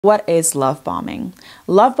What is love bombing?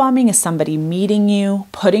 Love bombing is somebody meeting you,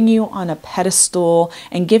 putting you on a pedestal,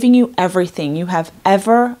 and giving you everything you have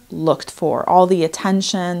ever looked for. All the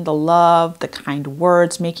attention, the love, the kind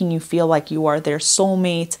words, making you feel like you are their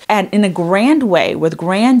soulmate. And in a grand way, with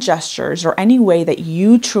grand gestures or any way that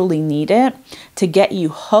you truly need it to get you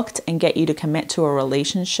hooked and get you to commit to a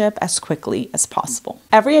relationship as quickly as possible.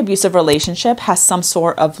 Every abusive relationship has some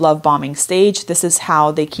sort of love bombing stage. This is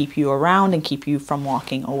how they keep you around and keep you from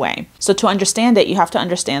walking away. So to understand it, you have to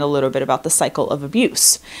understand a little bit about the cycle of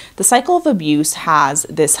abuse. The cycle of abuse has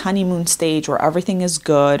this honeymoon stage where everything is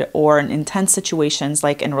good, or in intense situations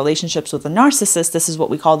like in relationships with a narcissist, this is what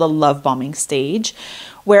we call the love bombing stage,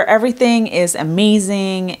 where everything is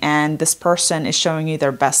amazing and this person is showing you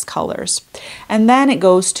their best colors. And then it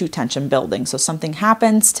goes to tension building. So something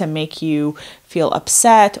happens to make you feel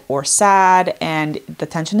upset or sad, and the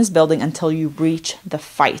tension is building until you reach the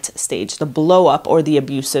fight stage, the blow up or the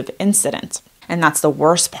abusive incident. And that's the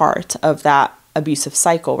worst part of that abusive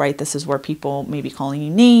cycle, right? This is where people may be calling you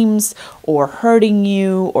names or hurting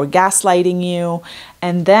you or gaslighting you.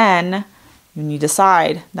 And then when you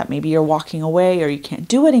decide that maybe you're walking away or you can't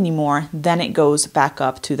do it anymore, then it goes back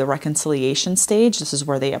up to the reconciliation stage. This is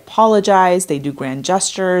where they apologize, they do grand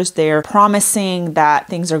gestures, they're promising that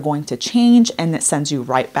things are going to change, and it sends you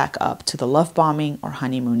right back up to the love bombing or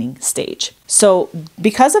honeymooning stage. So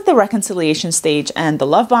because of the reconciliation stage and the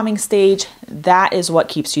love bombing stage, that is what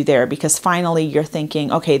keeps you there, because finally you're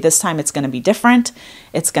thinking, okay, this time it's going to be different.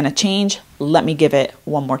 It's going to change. Let me give it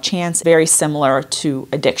one more chance. Very similar to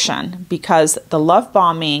addiction, because the love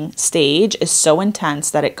bombing stage is so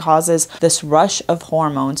intense that it causes this rush of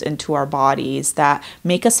hormones into our bodies that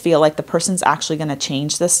make us feel like the person's actually going to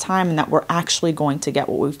change this time and that we're actually going to get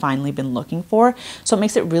what we've finally been looking for. So it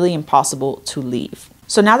makes it really impossible to leave.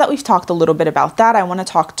 So now that we've talked a little bit about that, I want to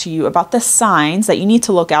talk to you about the signs that you need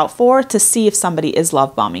to look out for to see if somebody is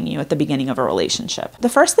love bombing you at the beginning of a relationship. The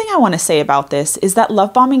first thing I want to say about this is that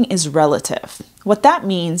love bombing is relative. What that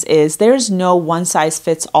means is there's no one size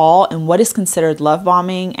fits all in what is considered love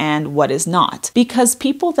bombing and what is not. Because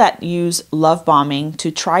people that use love bombing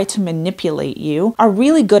to try to manipulate you are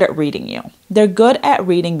really good at reading you. They're good at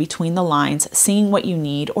reading between the lines, seeing what you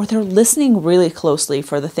need, or they're listening really closely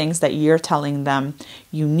for the things that you're telling them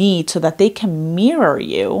you need so that they can mirror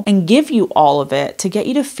you and give you all of it to get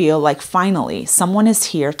you to feel like finally someone is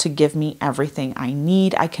here to give me everything I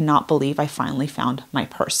need. I cannot believe I finally found my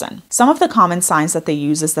person. Some of the common signs that they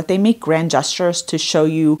use is that they make grand gestures to show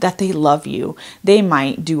you that they love you. They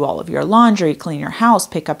might do all of your laundry, clean your house,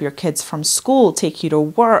 pick up your kids from school, take you to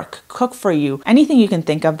work, cook for you, anything you can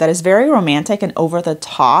think of that is very romantic and over the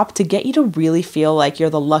top to get you to really feel like you're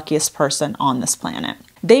the luckiest person on this planet.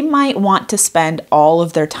 They might want to spend all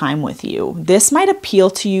of their time with you. This might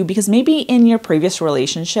appeal to you because maybe in your previous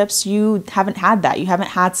relationships, you haven't had that. You haven't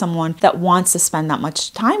had someone that wants to spend that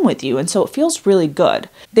much time with you. And so it feels really good.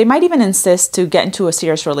 They might even insist to get into a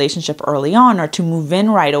serious relationship early on or to move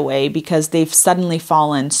in right away because they've suddenly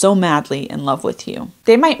fallen so madly in love with you.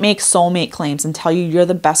 They might make soulmate claims and tell you you're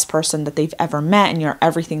the best person that they've ever met and you're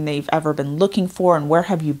everything they've ever been looking for and where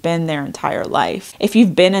have you been their entire life. If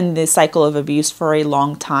you've been in this cycle of abuse for a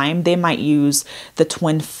long time, they might use the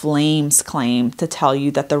twin flames claim to tell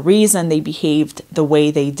you that the reason they behaved the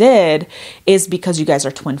way they did is because you guys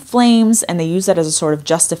are twin flames, and they use that as a sort of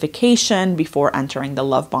justification before entering the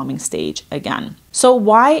love bombing stage again. So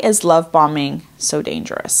why is love bombing so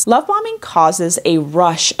dangerous? Love bombing causes a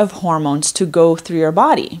rush of hormones to go through your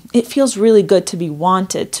body. It feels really good to be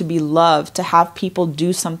wanted, to be loved, to have people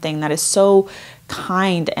do something that is so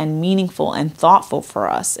kind and meaningful and thoughtful for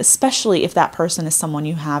us, especially if that person is someone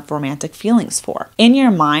you have romantic feelings for. In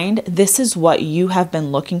your mind, this is what you have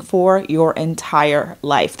been looking for your entire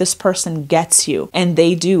life. This person gets you and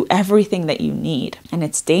they do everything that you need. And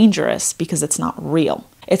it's dangerous because it's not real.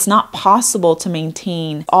 It's not possible to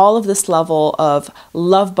maintain all of this level of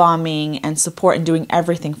love bombing and support and doing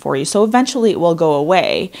everything for you. So eventually it will go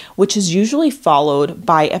away, which is usually followed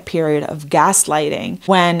by a period of gaslighting.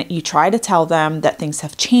 When you try to tell them that things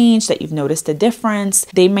have changed, that you've noticed a difference,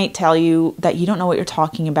 they might tell you that you don't know what you're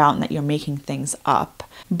talking about and that you're making things up.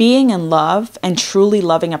 Being in love and truly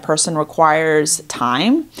loving a person requires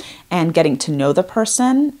time and getting to know the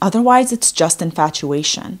person. Otherwise, it's just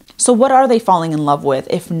infatuation. So what are they falling in love with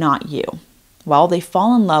if not you? Well, they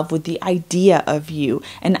fall in love with the idea of you,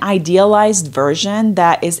 an idealized version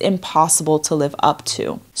that is impossible to live up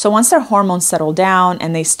to. So once their hormones settle down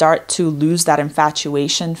and they start to lose that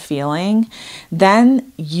infatuation feeling,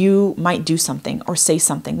 then you might do something or say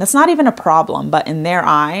something that's not even a problem, but in their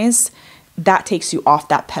eyes, that takes you off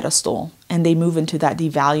that pedestal and they move into that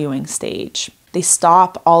devaluing stage. They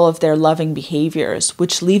stop all of their loving behaviors,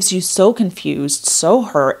 which leaves you so confused, so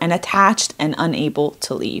hurt, and attached and unable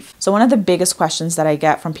to leave. So one of the biggest questions that I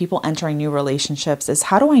get from people entering new relationships is,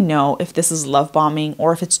 how do I know if this is love bombing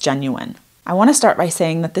or if it's genuine? I want to start by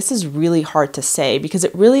saying that this is really hard to say because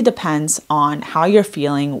it really depends on how you're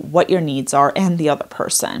feeling, what your needs are, and the other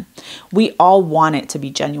person. We all want it to be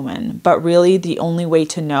genuine, but really the only way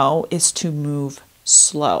to know is to move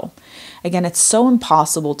slow. Again, it's so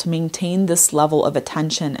impossible to maintain this level of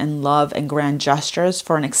attention and love and grand gestures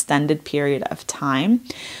for an extended period of time.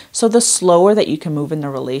 So the slower that you can move in the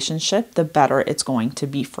relationship, the better it's going to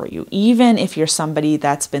be for you. Even if you're somebody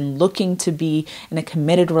that's been looking to be in a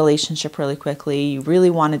committed relationship really quickly, you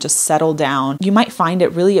really want to just settle down, you might find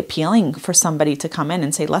it really appealing for somebody to come in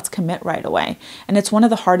and say, let's commit right away. And it's one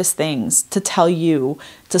of the hardest things to tell you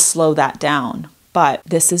to slow that down. But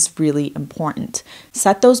this is really important.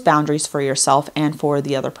 Set those boundaries for yourself and for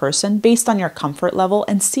the other person based on your comfort level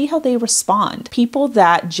and see how they respond. People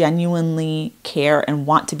that genuinely care and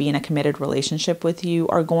want to be in a committed relationship with you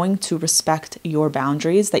are going to respect your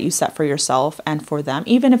boundaries that you set for yourself and for them,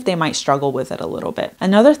 even if they might struggle with it a little bit.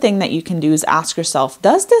 Another thing that you can do is ask yourself,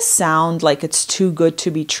 does this sound like it's too good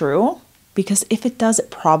to be true? Because if it does,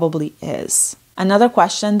 it probably is. Another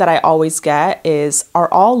question that I always get is,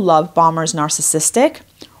 are all love bombers narcissistic,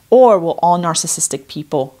 or will all narcissistic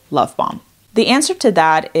people love bomb? The answer to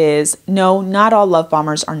that is no, not all love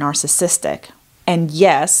bombers are narcissistic. And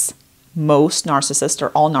yes, most narcissists or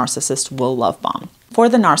all narcissists will love bomb. For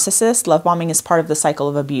the narcissist, love bombing is part of the cycle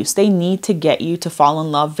of abuse. They need to get you to fall in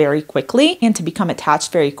love very quickly and to become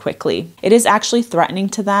attached very quickly. It is actually threatening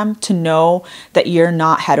to them to know that you're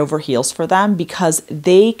not head over heels for them because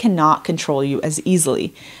they cannot control you as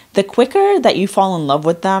easily. The quicker that you fall in love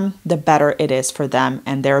with them, the better it is for them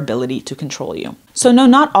and their ability to control you. So no,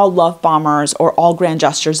 not all love bombers or all grand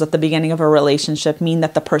gestures at the beginning of a relationship mean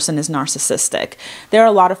that the person is narcissistic. There are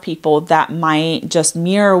a lot of people that might just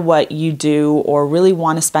mirror what you do or really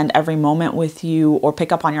want to spend every moment with you or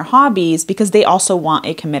pick up on your hobbies because they also want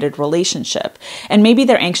a committed relationship. And maybe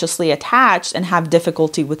they're anxiously attached and have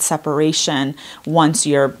difficulty with separation once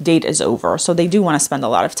your date is over. So they do want to spend a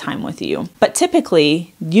lot of time with you. But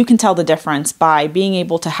typically, you can tell the difference by being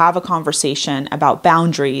able to have a conversation about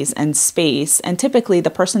boundaries and space. And typically the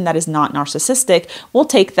person that is not narcissistic will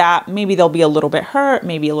take that, maybe they'll be a little bit hurt,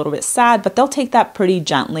 maybe a little bit sad, but they'll take that pretty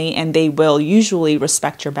gently and they will usually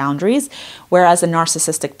respect your boundaries. Whereas a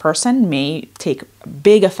narcissistic person may take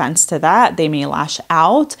big offense to that. They may lash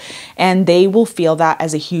out and they will feel that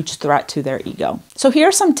as a huge threat to their ego. So here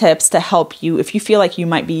are some tips to help you if you feel like you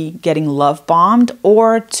might be getting love bombed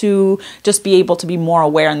or to just be able to be more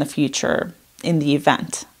aware in the future in the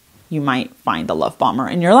event you might find a love bomber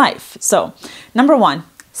in your life. So, number one,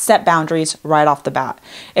 set boundaries right off the bat.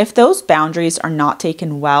 If those boundaries are not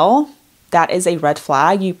taken well, that is a red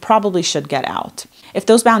flag. You probably should get out. If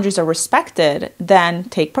those boundaries are respected, then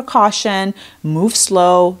take precaution, move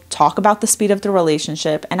slow, talk about the speed of the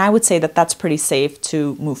relationship, and I would say that that's pretty safe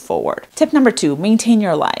to move forward. Tip number two, maintain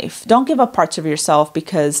your life. Don't give up parts of yourself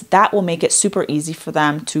because that will make it super easy for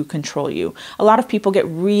them to control you. A lot of people get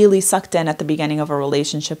really sucked in at the beginning of a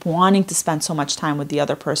relationship, wanting to spend so much time with the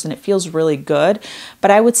other person. It feels really good,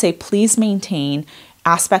 but I would say please maintain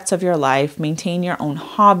aspects of your life, maintain your own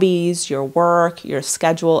hobbies, your work, your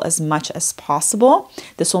schedule as much as possible.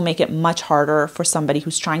 This will make it much harder for somebody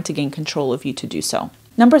who's trying to gain control of you to do so.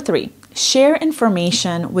 Number three, share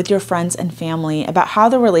information with your friends and family about how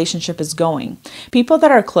the relationship is going. People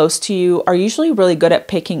that are close to you are usually really good at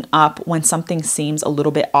picking up when something seems a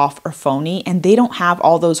little bit off or phony, and they don't have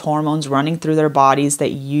all those hormones running through their bodies that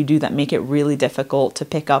you do that make it really difficult to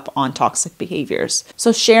pick up on toxic behaviors.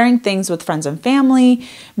 So sharing things with friends and family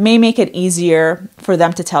may make it easier for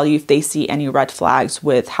them to tell you if they see any red flags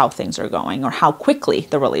with how things are going or how quickly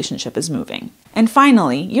the relationship is moving. And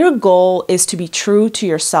finally, your goal is to be true to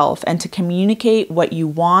yourself and to communicate what you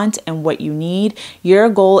want and what you need. Your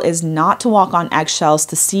goal is not to walk on eggshells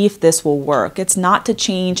to see if this will work. It's not to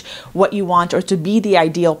change what you want or to be the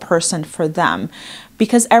ideal person for them,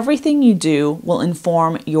 because everything you do will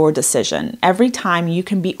inform your decision. Every time you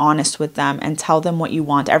can be honest with them and tell them what you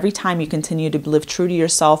want, every time you continue to live true to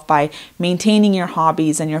yourself by maintaining your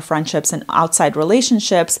hobbies and your friendships and outside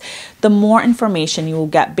relationships, the more information you will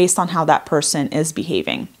get based on how that person is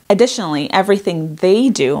behaving. Additionally, everything they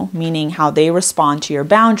do, meaning how they respond to your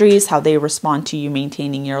boundaries, how they respond to you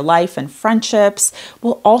maintaining your life and friendships,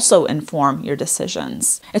 will also inform your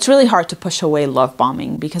decisions. It's really hard to push away love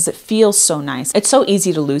bombing because it feels so nice. It's so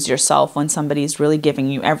easy to lose yourself when somebody's really giving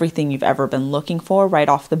you everything you've ever been looking for right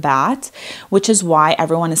off the bat, which is why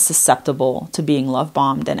everyone is susceptible to being love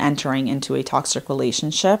bombed and entering into a toxic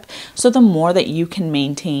relationship. So the more that you can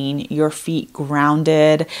maintain your feet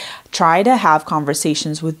grounded, try to have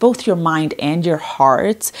conversations with both your mind and your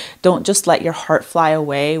heart. Don't just let your heart fly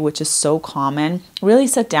away, which is so common. Really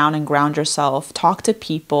sit down and ground yourself, talk to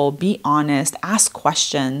people, be honest, ask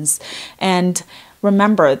questions, and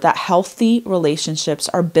remember that healthy relationships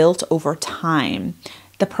are built over time.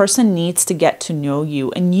 The person needs to get to know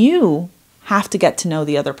you, and you have to get to know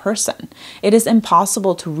the other person. It is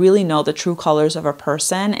impossible to really know the true colors of a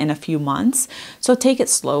person in a few months, so take it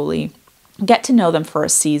slowly. Get to know them for a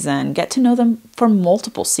season, get to know them for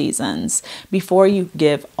multiple seasons before you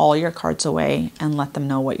give all your cards away and let them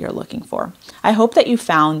know what you're looking for. I hope that you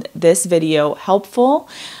found this video helpful.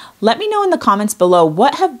 Let me know in the comments below,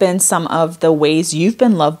 what have been some of the ways you've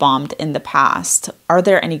been love bombed in the past? Are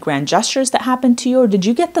there any grand gestures that happened to you, or did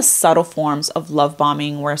you get the subtle forms of love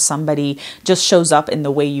bombing where somebody just shows up in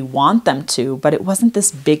the way you want them to, but it wasn't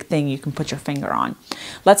this big thing you can put your finger on?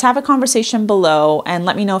 Let's have a conversation below and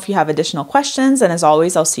let me know if you have additional questions. And as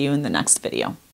always, I'll see you in the next video.